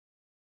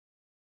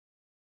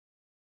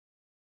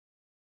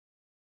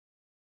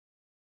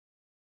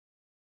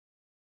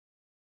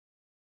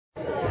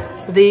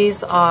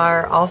These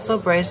are also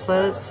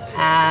bracelets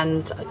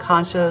and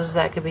conchos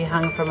that could be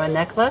hung from a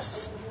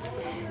necklace,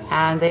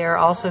 and they are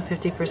also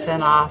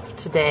 50% off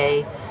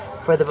today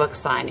for the book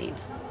signing.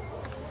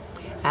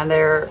 And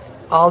they're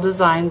all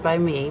designed by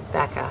me,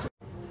 Bekka.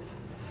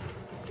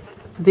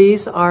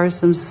 These are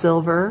some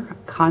silver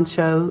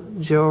concho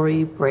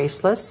jewelry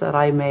bracelets that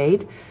I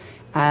made,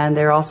 and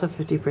they're also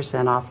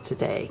 50% off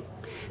today.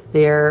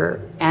 They're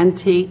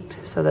antiqued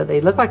so that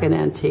they look like an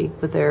antique,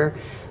 but they're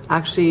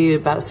actually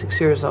about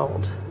 6 years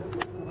old.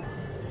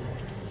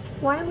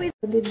 Why we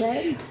did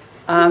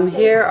that?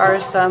 Here are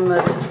some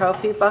of the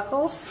trophy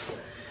buckles.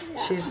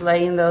 She's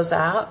laying those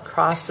out.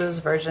 Crosses,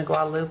 Virgin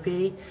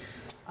Guadalupe,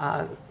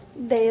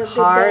 Day of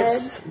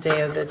hearts, the Dead.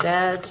 Day of the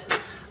Dead,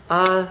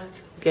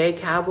 gay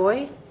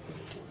cowboy,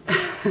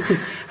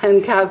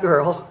 and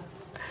cowgirl.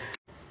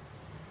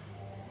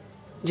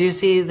 Do you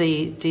see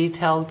the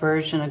detailed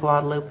Virgin of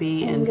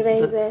Guadalupe?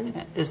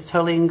 Engraved. Is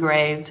totally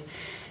engraved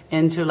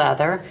into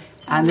leather.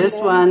 And this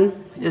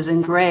one is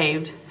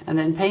engraved and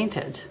then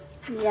painted.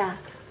 Yeah.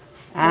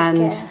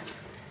 And okay.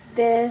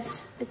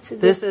 This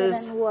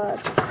is word.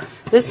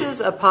 This is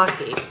a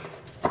pocky.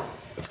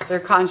 They're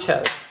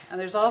conchos. And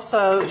there's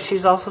also,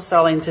 she's also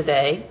selling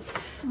today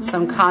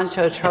some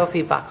concho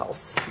trophy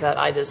buckles that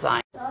I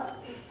designed.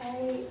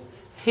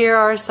 Here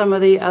are some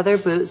of the other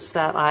boots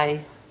that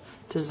I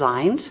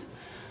designed.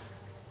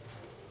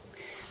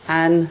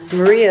 And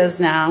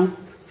Maria's now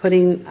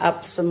putting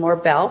up some more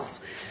belts.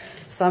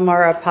 Some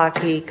are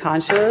Apaki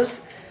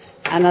conchos,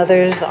 and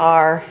others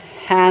are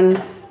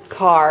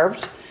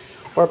hand-carved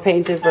or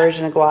painted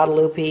Virgin of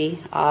Guadalupe.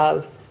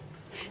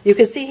 You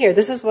can see here,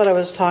 this is what I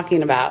was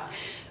talking about,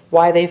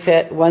 why they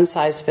fit one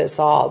size fits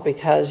all,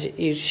 because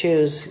you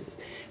choose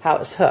how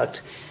it's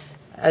hooked,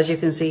 as you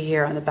can see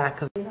here on the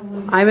back of it.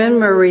 I'm in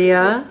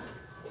Maria's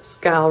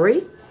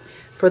gallery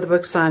for the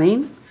book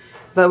signing,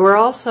 but we're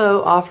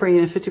also offering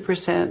a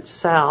 50%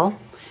 sale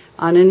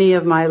on any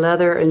of my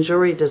leather and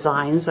jewelry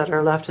designs that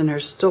are left in her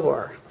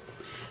store.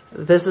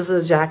 This is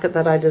a jacket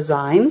that I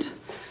designed.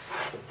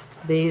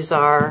 These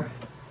are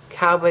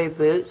cowboy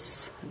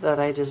boots that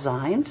I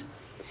designed.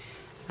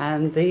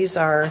 And these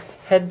are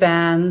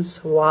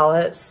headbands,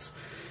 wallets,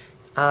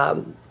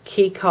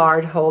 key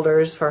card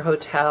holders for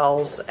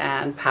hotels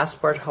and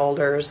passport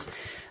holders.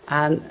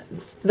 And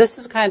this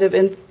is kind of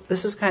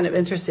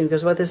interesting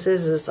because what this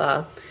is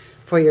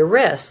for your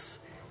wrists.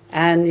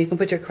 And you can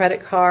put your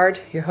credit card,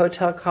 your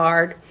hotel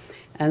card,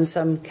 and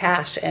some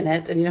cash in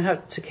it, and you don't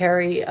have to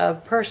carry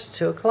a purse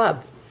to a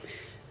club.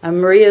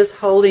 Maria's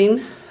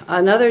holding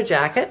another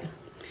jacket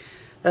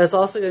that is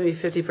also going to be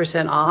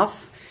 50%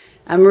 off.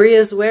 And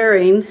Maria's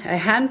wearing a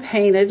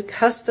hand-painted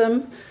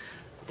custom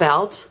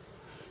belt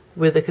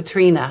with a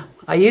Katrina.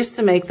 I used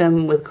to make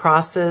them with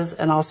crosses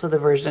and also the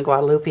Virgin of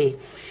Guadalupe.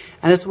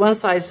 And it's one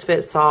size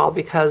fits all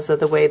because of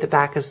the way the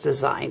back is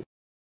designed.